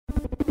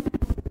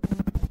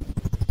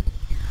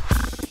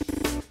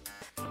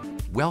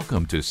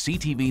Welcome to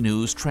CTV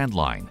News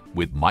Trendline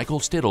with Michael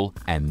Stittle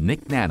and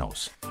Nik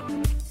Nanos.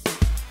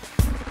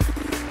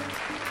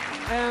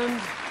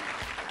 And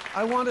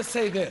I want to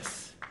say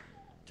this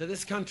to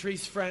this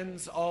country's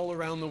friends all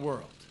around the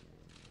world.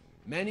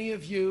 Many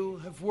of you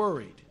have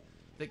worried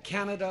that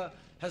Canada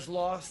has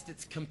lost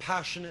its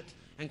compassionate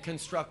and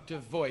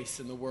constructive voice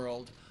in the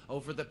world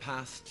over the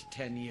past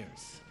 10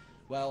 years.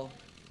 Well,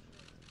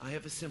 I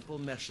have a simple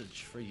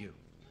message for you.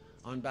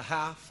 On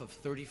behalf of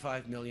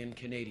 35 million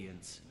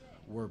Canadians,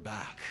 we're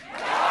back.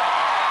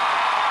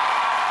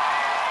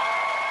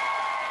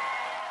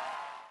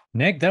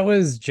 Nik, that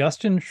was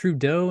Justin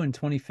Trudeau in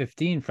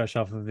 2015, fresh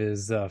off of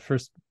his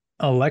first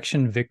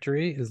election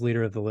victory as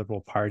leader of the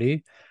Liberal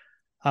Party.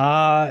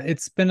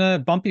 It's been a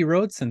bumpy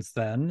road since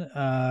then.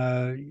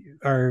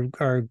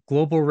 Our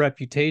global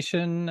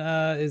reputation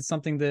is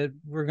something that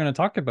we're going to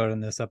talk about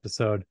in this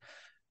episode.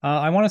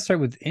 I want to start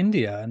with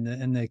India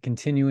and the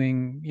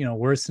continuing,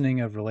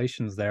 worsening of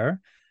relations there.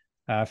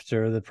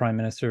 After the Prime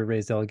Minister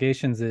raised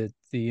allegations that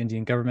the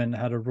Indian government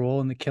had a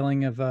role in the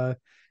killing of a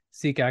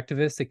Sikh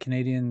activist, a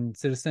Canadian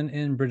citizen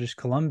in British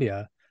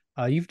Columbia.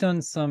 You've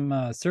done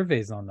some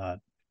surveys on that.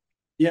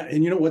 Yeah,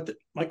 and you know what,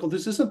 Michael,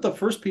 this isn't the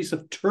first piece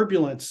of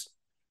turbulence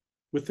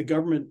with the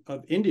government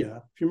of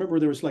India. If you remember,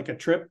 there was like a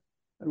trip,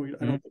 I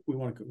don't think we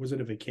want to, was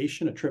it a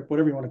vacation, a trip,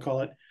 whatever you want to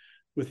call it,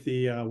 with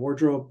the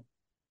wardrobe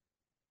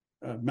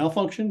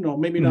malfunction? No,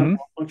 maybe not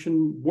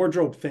malfunction,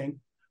 wardrobe thing,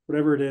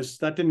 whatever it is.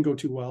 That didn't go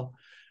too well.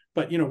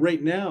 But,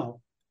 right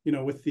now,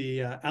 with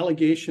the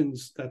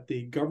allegations that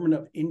the government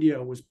of India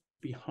was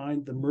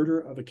behind the murder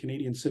of a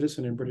Canadian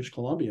citizen in British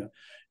Columbia,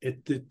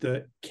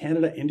 the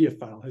Canada-India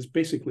file has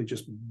basically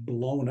just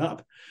blown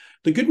up.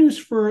 The good news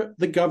for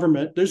the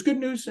government, there's good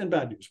news and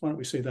bad news. Why don't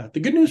we say that? The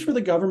good news for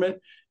the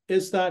government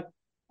is that,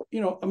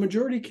 a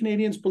majority of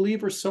Canadians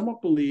believe or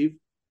somewhat believe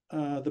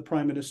the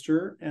Prime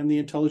Minister and the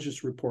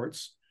intelligence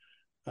reports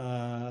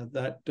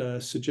that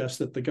suggest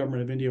that the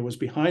government of India was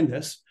behind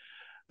this.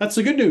 That's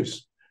the good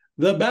news.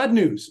 The bad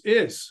news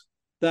is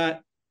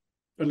that,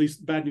 at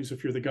least bad news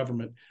if you're the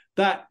government,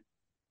 that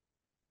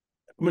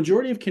a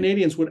majority of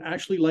Canadians would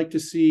actually like to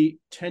see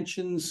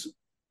tensions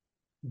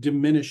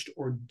diminished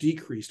or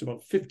decreased,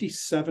 about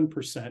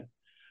 57%,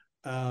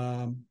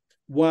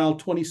 while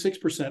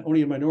 26%,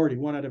 only a minority,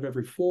 1 out of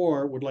every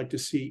 4, would like to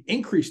see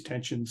increased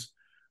tensions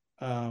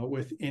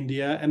with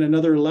India, and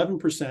another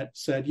 11%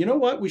 said, you know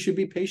what, we should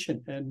be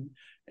patient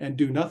and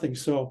do nothing.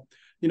 So,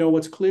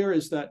 what's clear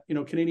is that,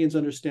 Canadians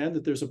understand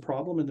that there's a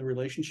problem in the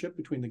relationship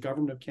between the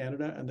government of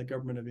Canada and the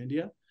government of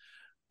India.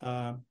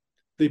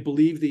 They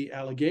believe the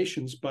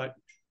allegations, but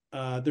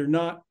they're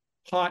not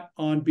hot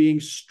on being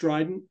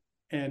strident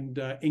and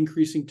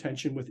increasing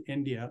tension with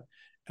India,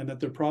 and that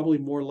they're probably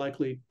more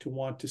likely to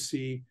want to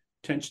see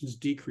tensions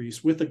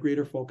decrease with a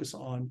greater focus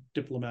on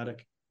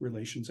diplomatic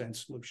relations and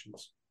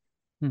solutions.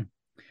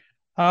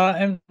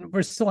 And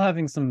we're still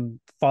having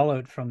some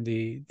fallout from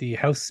the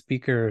House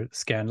Speaker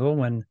scandal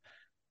when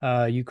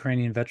a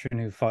Ukrainian veteran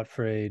who fought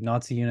for a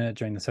Nazi unit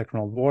during the Second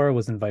World War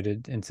was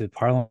invited into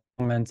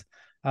Parliament.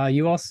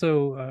 You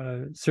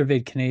also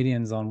surveyed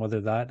Canadians on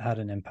whether that had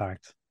an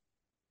impact.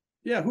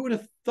 Yeah, who would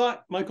have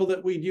thought, Michael,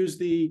 that we'd use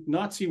the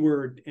Nazi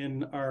word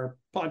in our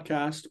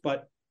podcast,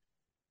 but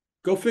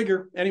go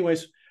figure.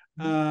 Anyways,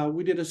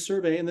 we did a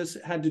survey, and this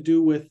had to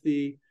do with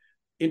the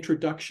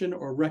introduction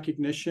or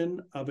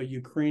recognition of a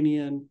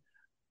Ukrainian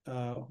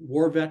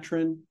war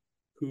veteran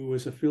who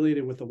was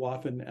affiliated with the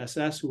Waffen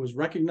SS, who was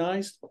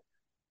recognized,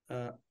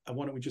 why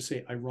don't we just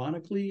say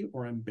ironically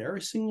or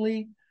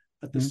embarrassingly,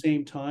 at the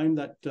same time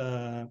that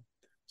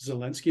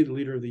Zelensky, the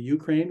leader of the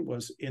Ukraine,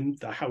 was in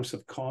the House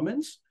of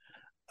Commons.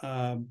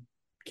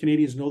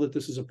 Canadians know that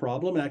this is a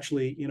problem.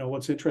 Actually,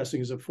 what's interesting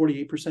is that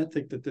 48%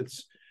 think that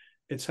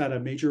it's had a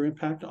major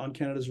impact on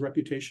Canada's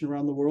reputation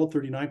around the world,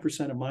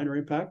 39% a minor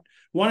impact.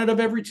 1 out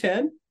of every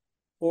 10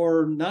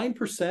 or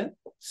 9%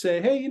 say,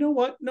 hey, you know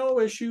what? No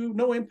issue,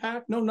 no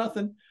impact, no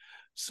nothing.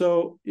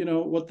 So,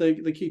 what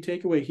the key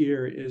takeaway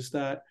here is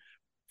that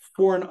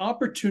for an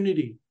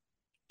opportunity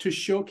to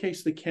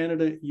showcase the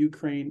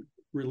Canada-Ukraine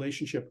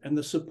relationship and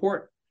the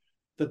support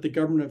that the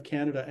government of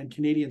Canada and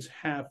Canadians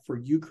have for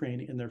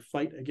Ukraine in their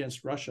fight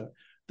against Russia,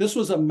 this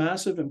was a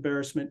massive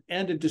embarrassment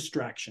and a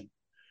distraction.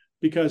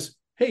 Because,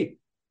 hey,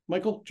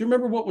 Michael, do you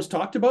remember what was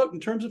talked about in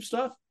terms of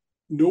stuff?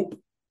 Nope.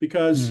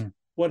 Because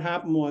what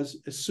happened was,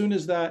 as soon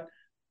as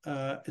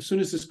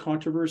this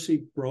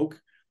controversy broke,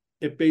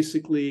 it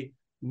basically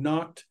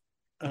knocked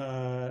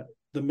the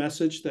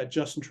message that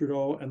Justin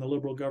Trudeau and the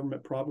Liberal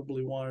government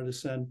probably wanted to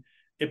send.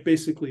 It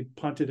basically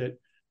punted it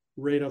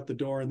right out the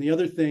door. And the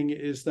other thing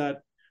is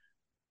that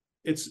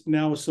it's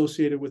now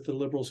associated with the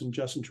Liberals and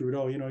Justin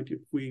Trudeau. If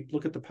we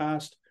look at the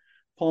past,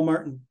 Paul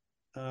Martin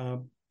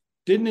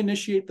didn't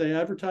initiate the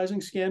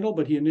advertising scandal,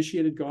 but he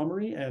initiated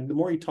Gomery. And the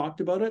more he talked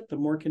about it, the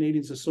more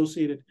Canadians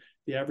associated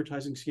the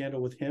advertising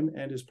scandal with him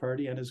and his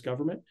party and his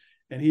government.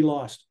 And he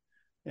lost.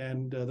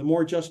 And the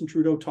more Justin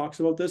Trudeau talks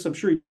about this, I'm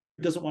sure he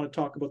doesn't want to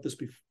talk about this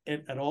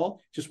at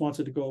all, just wants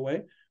it to go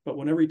away. But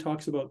whenever he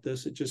talks about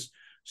this, it just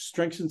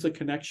strengthens the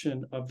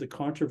connection of the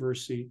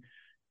controversy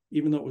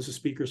even though it was the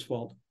Speaker's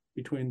fault,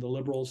 between the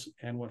Liberals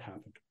and what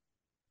happened.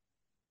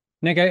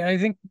 Nik, I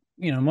think,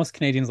 most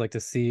Canadians like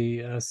to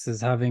see us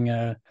as having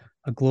a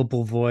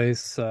global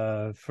voice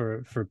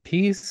for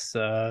peace,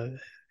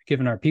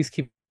 given our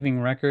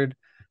peacekeeping record,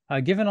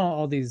 given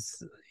all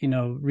these,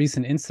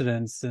 recent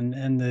incidents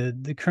and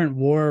the current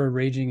war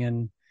raging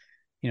in,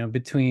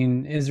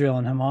 between Israel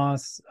and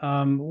Hamas.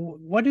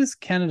 What is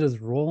Canada's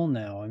role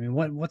now? I mean,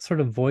 what sort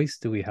of voice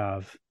do we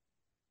have?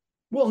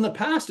 Well, in the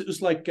past, it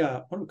was like,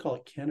 what do we call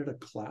it? Canada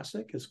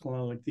Classic. It's kind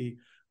of like the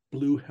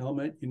Blue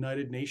Helmet,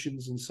 United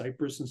Nations in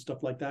Cyprus and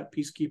stuff like that,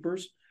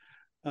 peacekeepers.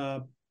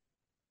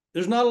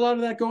 There's not a lot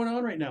of that going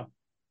on right now.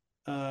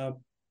 And,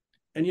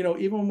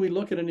 even when we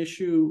look at an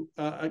issue,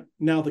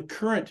 now the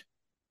current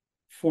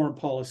foreign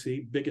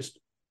policy,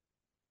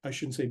 I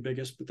shouldn't say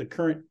biggest, but the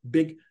current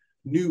big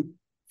new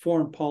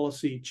foreign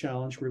policy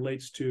challenge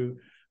relates to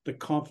the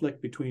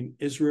conflict between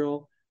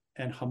Israel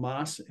and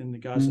Hamas in the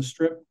Gaza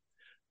Strip.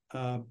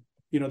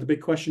 The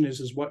big question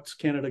is what's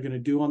Canada going to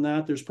do on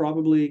that? There's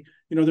probably,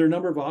 there are a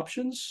number of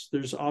options.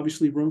 There's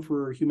obviously room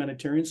for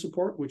humanitarian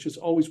support, which is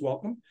always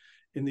welcome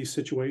in these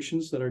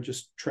situations that are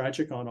just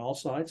tragic on all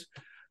sides.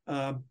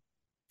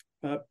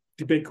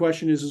 The big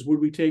question is would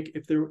we take,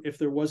 if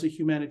there was a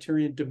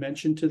humanitarian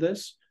dimension to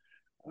this,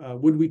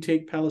 would we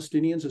take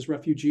Palestinians as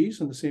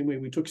refugees in the same way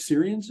we took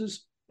Syrians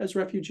as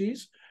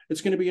refugees?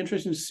 It's going to be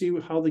interesting to see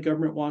how the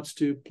government wants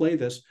to play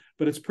this,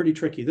 but it's pretty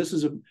tricky. This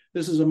is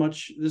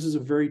a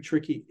very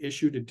tricky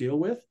issue to deal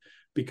with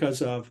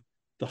because of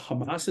the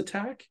Hamas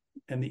attack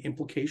and the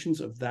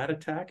implications of that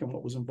attack and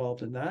what was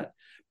involved in that,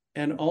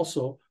 and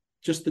also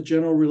just the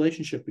general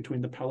relationship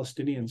between the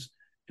Palestinians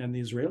and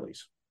the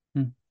Israelis.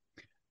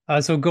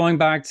 So going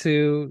back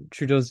to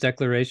Trudeau's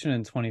declaration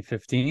in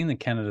 2015 that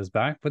Canada's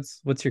back,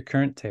 what's your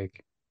current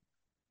take?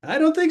 I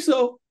don't think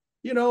so.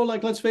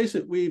 Let's face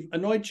it, we've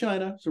annoyed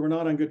China, so we're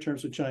not on good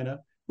terms with China.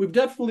 We've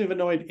definitely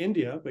annoyed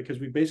India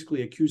because we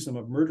basically accused them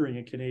of murdering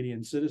a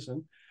Canadian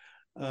citizen.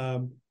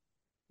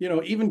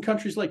 Even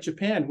countries like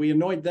Japan, we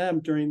annoyed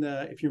them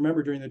if you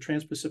remember, during the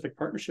Trans-Pacific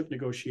Partnership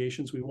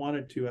negotiations. We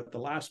wanted to, at the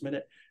last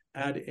minute,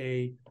 add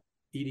a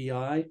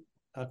EDI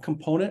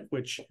component,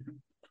 which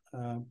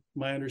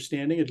my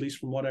understanding, at least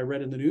from what I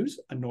read in the news,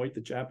 annoyed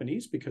the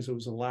Japanese because it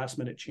was a last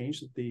minute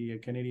change that the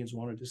Canadians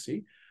wanted to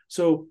see.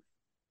 So,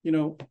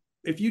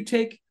 if you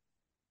take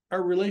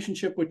our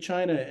relationship with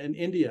China and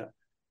India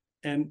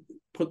and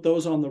put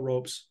those on the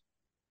ropes,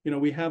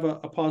 we have a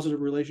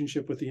positive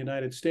relationship with the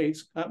United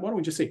States. Why don't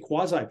we just say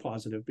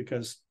quasi-positive,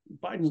 because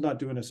Biden's not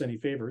doing us any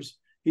favors.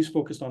 He's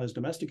focused on his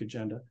domestic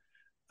agenda.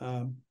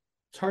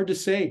 It's hard to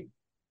say.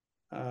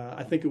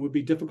 I think it would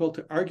be difficult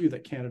to argue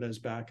that Canada is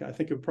back. I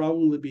think it would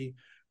probably be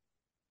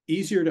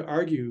easier to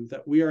argue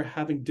that we are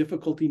having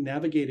difficulty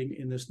navigating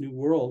in this new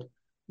world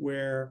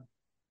where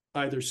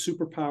either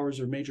superpowers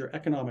or major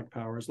economic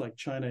powers like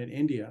China and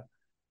India,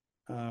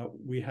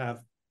 we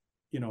have,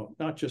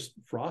 not just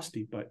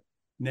frosty, but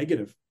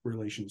negative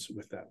relations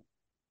with them.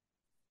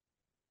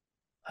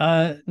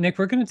 Nik,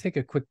 we're going to take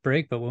a quick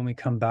break, but when we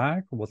come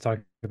back, we'll talk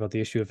about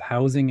the issue of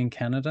housing in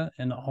Canada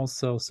and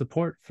also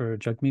support for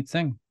Jagmeet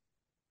Singh.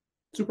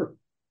 Super.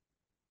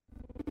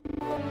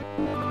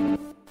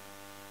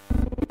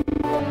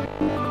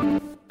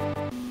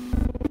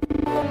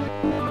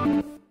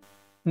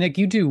 Nik,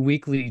 you do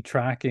weekly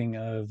tracking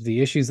of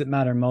the issues that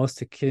matter most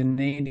to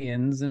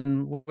Canadians,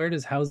 and where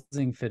does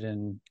housing fit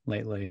in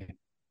lately?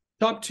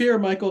 Top tier,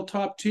 Michael,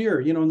 top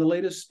tier. In the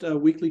latest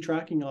weekly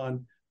tracking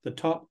on the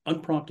top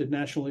unprompted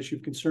national issue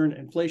of concern,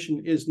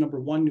 inflation is number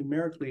one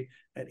numerically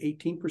at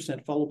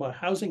 18%, followed by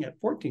housing at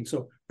 14%.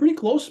 So pretty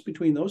close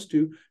between those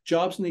two.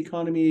 Jobs in the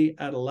economy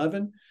at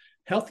 11%.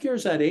 Healthcare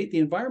is at 8%. The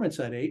environment's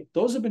at 8%.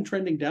 Those have been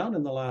trending down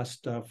in the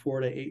last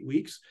 4 to 8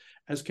 weeks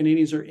as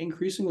Canadians are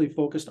increasingly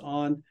focused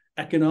on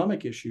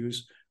economic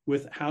issues,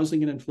 with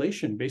housing and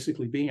inflation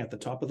basically being at the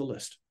top of the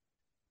list.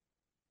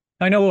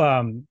 I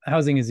know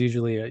housing is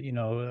usually,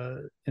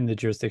 in the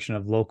jurisdiction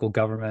of local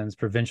governments,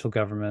 provincial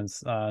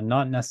governments,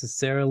 not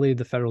necessarily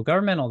the federal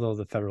government, although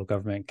the federal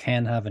government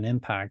can have an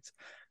impact.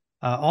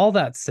 All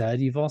that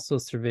said, you've also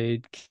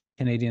surveyed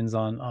Canadians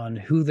on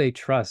who they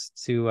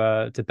trust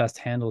to best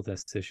handle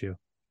this issue.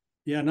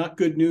 Yeah, not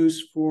good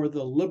news for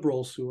the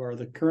Liberals, who are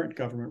the current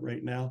government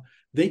right now.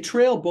 They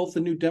trail both the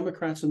New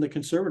Democrats and the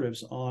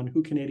Conservatives on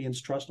who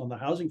Canadians trust on the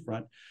housing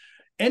front.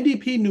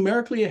 NDP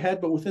numerically ahead,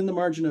 but within the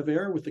margin of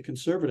error with the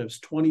Conservatives,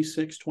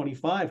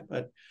 26-25.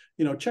 But,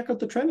 check out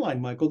the trend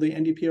line, Michael. The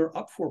NDP are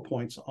up 4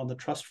 points on the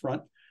trust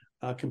front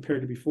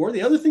compared to before.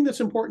 The other thing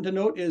that's important to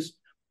note is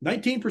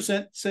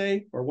 19%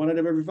 say, or 1 out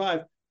of every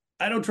 5,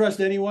 I don't trust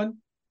anyone.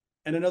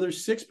 And another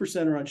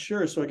 6% are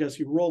unsure. So I guess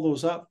you roll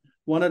those up.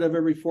 1 out of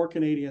every 4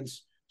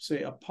 Canadians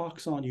say a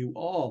pox on you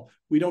all.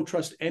 We don't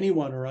trust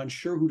anyone or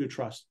unsure who to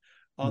trust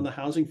on the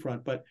housing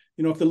front. But,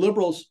 if the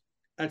Liberals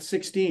at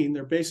 16,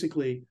 they're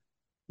basically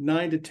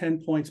 9 to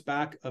 10 points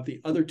back of the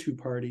other two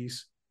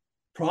parties,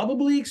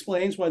 probably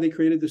explains why they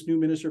created this new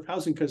Minister of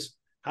Housing, because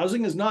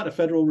housing is not a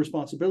federal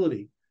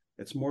responsibility.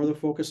 It's more the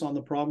focus on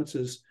the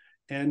provinces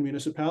and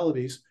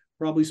municipalities,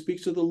 probably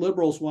speaks to the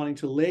Liberals wanting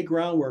to lay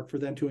groundwork for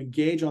them to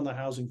engage on the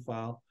housing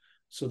file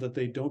so that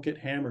they don't get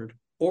hammered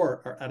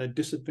or are at a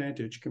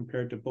disadvantage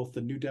compared to both the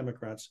New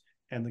Democrats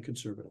and the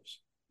Conservatives.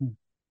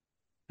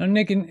 Now,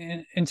 Nik,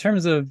 in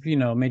terms of,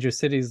 major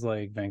cities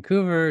like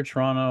Vancouver,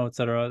 Toronto, et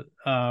cetera,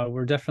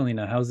 we're definitely in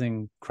a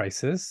housing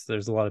crisis.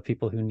 There's a lot of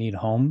people who need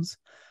homes.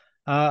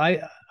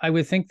 I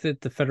would think that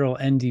the federal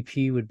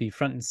NDP would be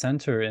front and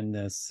center in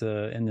this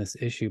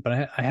issue,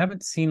 but I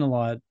haven't seen a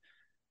lot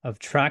of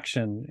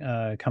traction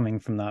coming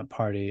from that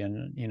party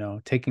and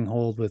taking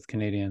hold with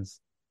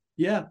Canadians.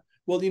 Yeah,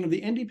 well, the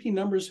NDP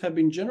numbers have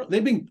been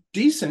they've been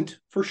decent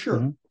for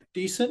sure,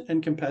 decent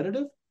and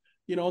competitive.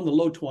 In the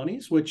low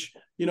 20s, which,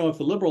 if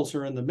the Liberals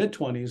are in the mid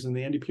 20s and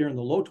the NDP are in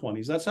the low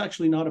 20s, that's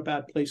actually not a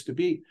bad place to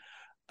be.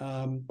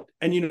 And,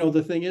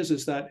 the thing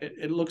is that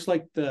it looks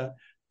like the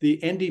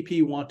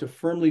NDP want to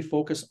firmly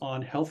focus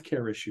on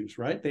healthcare issues,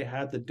 right? They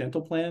had the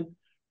dental plan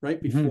right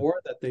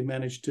before that they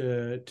managed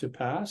to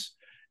pass.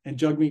 And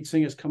Jagmeet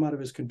Singh has come out of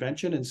his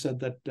convention and said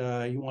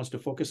that he wants to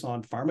focus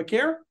on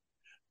pharmacare.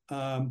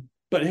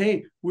 But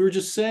hey, we were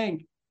just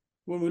saying,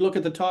 when we look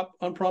at the top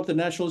unprompted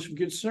national issue of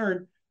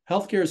concern,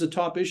 healthcare is a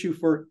top issue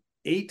for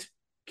 8%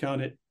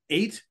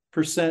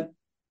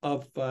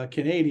 of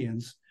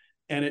Canadians,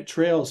 and it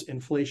trails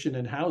inflation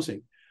and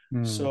housing.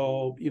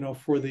 So,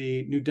 for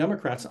the New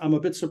Democrats, I'm a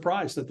bit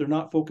surprised that they're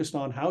not focused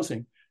on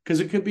housing, because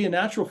it could be a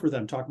natural for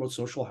them talking about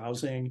social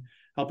housing,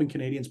 helping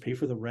Canadians pay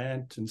for the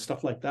rent and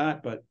stuff like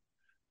that. But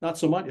not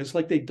so much. It's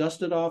like they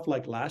dusted off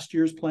like last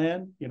year's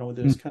plan.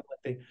 There's kind of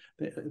like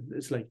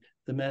it's like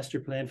the master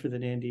plan for the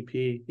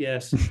NDP.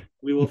 Yes,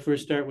 we will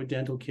first start with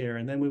dental care,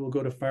 and then we will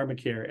go to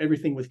pharmacare,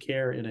 everything with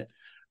care in it.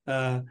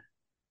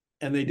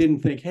 And they didn't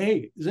think,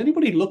 hey, is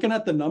anybody looking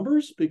at the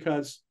numbers?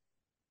 Because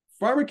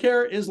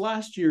pharmacare is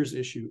last year's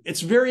issue.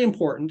 It's very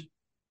important,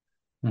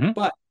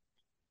 but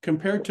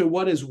compared to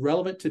what is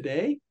relevant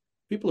today,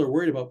 people are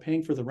worried about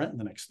paying for the rent in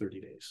the next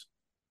 30 days.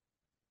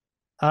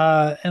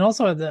 And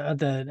also at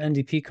the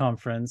NDP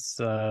conference,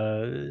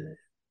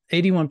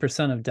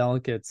 81% of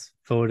delegates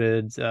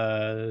voted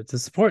to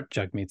support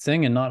Jagmeet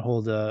Singh and not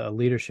hold a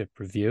leadership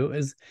review.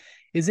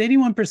 Is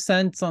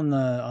 81% on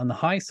the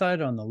high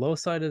side or on the low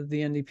side of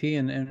the NDP,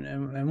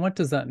 and what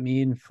does that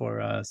mean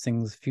for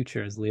Singh's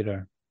future as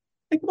leader?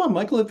 Hey, come on,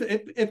 Michael.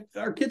 If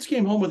our kids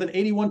came home with an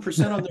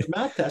 81% on their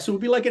math test, it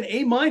would be like an A-.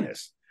 It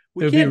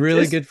would be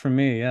really good for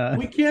me. Yeah,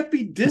 we can't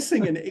be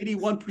dissing an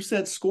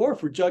 81% score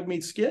for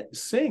Jagmeet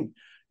Singh.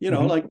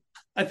 Like,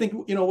 I think,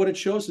 what it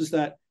shows is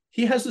that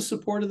he has the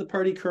support of the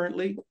party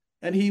currently,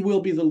 and he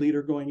will be the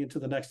leader going into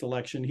the next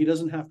election. He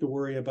doesn't have to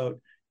worry about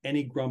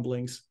any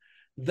grumblings.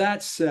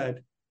 That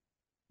said,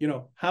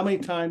 how many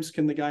times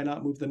can the guy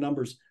not move the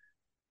numbers?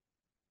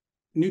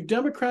 New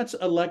Democrats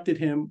elected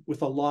him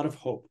with a lot of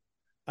hope.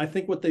 I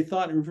think what they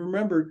thought, and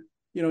remember,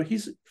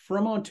 he's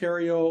from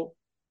Ontario,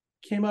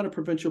 came out of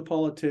provincial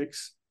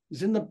politics,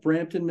 is in the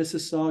Brampton,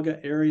 Mississauga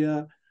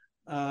area.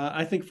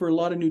 I think for a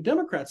lot of New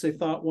Democrats, they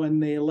thought when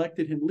they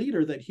elected him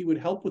leader that he would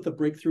help with the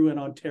breakthrough in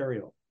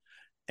Ontario,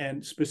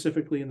 and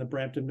specifically in the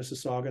Brampton,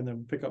 Mississauga, and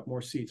then pick up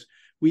more seats.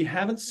 We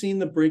haven't seen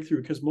the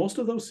breakthrough because most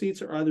of those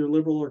seats are either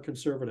Liberal or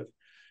Conservative.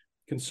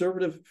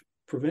 Conservative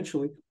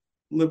provincially,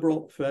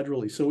 Liberal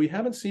federally. So we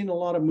haven't seen a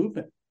lot of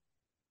movement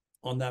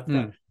on that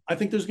front. I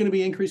think there's going to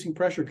be increasing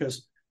pressure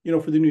because,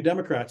 for the New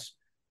Democrats,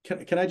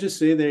 can I just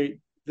say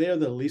they are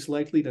the least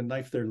likely to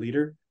knife their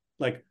leader?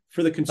 Like,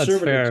 for the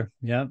Conservatives, that's fair.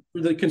 Yeah.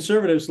 For the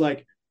Conservatives,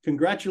 like,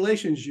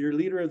 congratulations, you're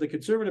leader of the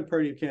Conservative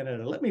Party of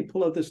Canada. Let me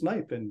pull out this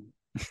knife.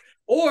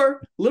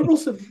 Or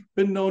Liberals have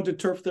been known to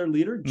turf their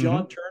leader.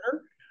 John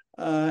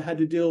Turner had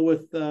to deal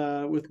with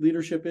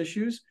leadership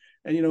issues,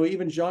 and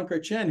even Jean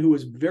Chrétien, who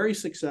was very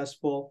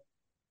successful,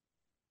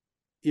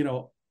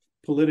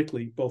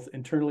 politically, both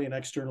internally and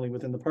externally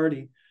within the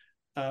party,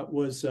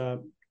 was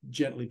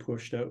gently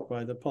pushed out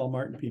by the Paul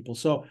Martin people.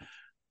 So.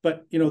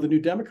 But, the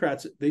New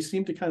Democrats, they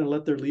seem to kind of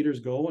let their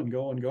leaders go and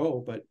go and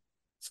go, but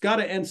it's got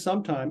to end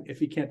sometime if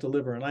he can't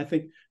deliver. And I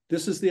think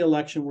this is the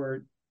election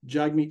where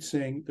Jagmeet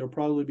Singh, there'll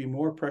probably be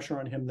more pressure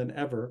on him than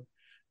ever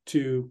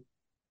to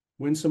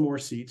win some more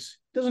seats.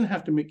 He doesn't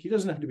have to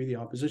be the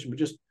opposition, but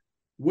just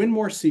win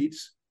more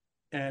seats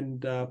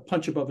and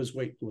punch above his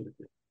weight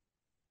politically.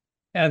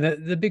 Yeah,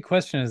 the big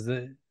question is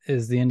the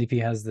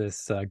NDP has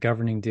this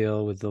governing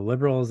deal with the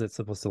Liberals. It's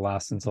supposed to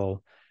last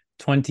until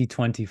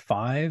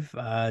 2025.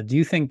 Do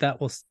you think that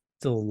will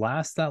still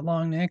last that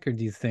long, Nik, or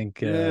do you think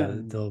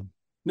they'll?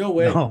 No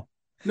way.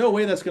 No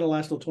way that's going to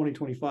last till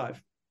 2025.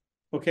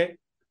 Okay.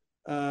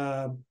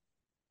 I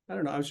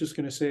don't know. I was just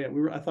going to say it.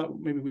 I thought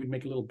maybe we'd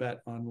make a little bet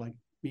on like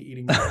me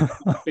eating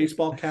a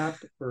baseball cap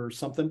or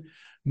something,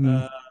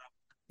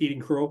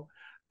 eating crow.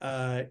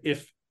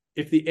 If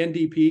the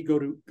NDP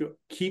go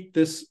keep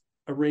this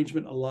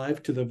arrangement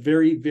alive to the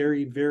very,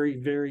 very, very,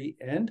 very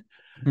end,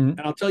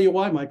 and I'll tell you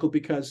why, Michael,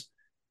 because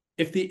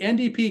if the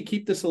NDP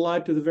keep this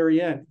alive to the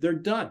very end, they're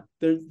done.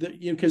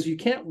 Because you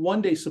can't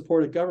one day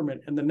support a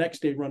government and the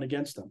next day run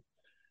against them.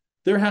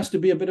 There has to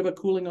be a bit of a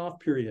cooling off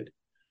period.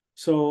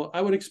 So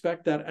I would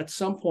expect that at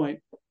some point,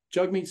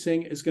 Jagmeet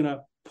Singh is going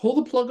to pull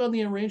the plug on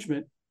the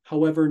arrangement,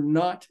 however,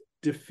 not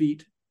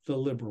defeat the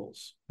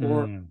Liberals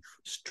or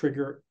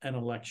trigger an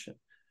election.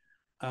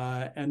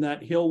 And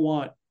that he'll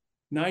want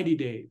 90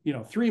 days,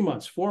 3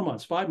 months, 4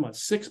 months, 5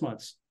 months, 6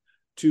 months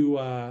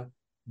to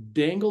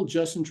dangle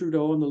Justin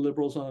Trudeau and the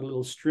Liberals on a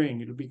little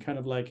string. It'll be kind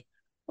of like,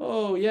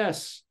 oh,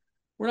 yes,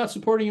 we're not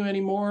supporting you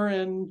anymore,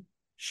 and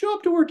show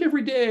up to work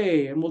every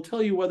day, and we'll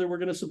tell you whether we're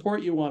going to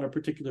support you on a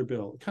particular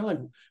bill. Kind of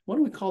like, what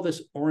do we call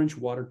this? Orange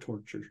water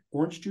torture,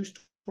 orange juice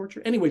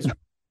torture. Anyways,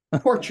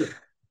 torture,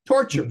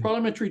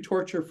 parliamentary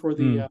torture for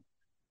the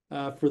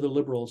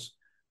Liberals.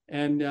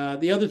 And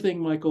the other thing,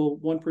 Michael,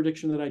 one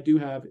prediction that I do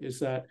have is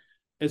that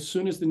as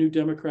soon as the New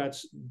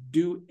Democrats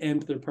do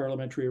end their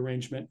parliamentary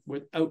arrangement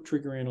without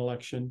triggering an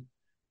election,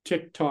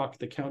 tick-tock,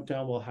 the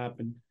countdown will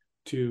happen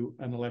to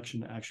an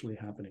election actually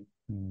happening.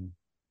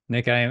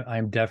 Nik,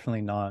 I'm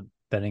definitely not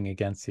betting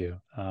against you.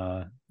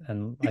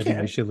 And I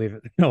think we should leave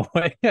it. No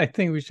way. I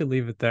think we should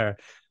leave it there.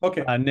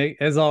 Okay. Nik,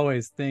 as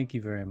always, thank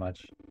you very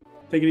much.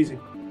 Take it easy.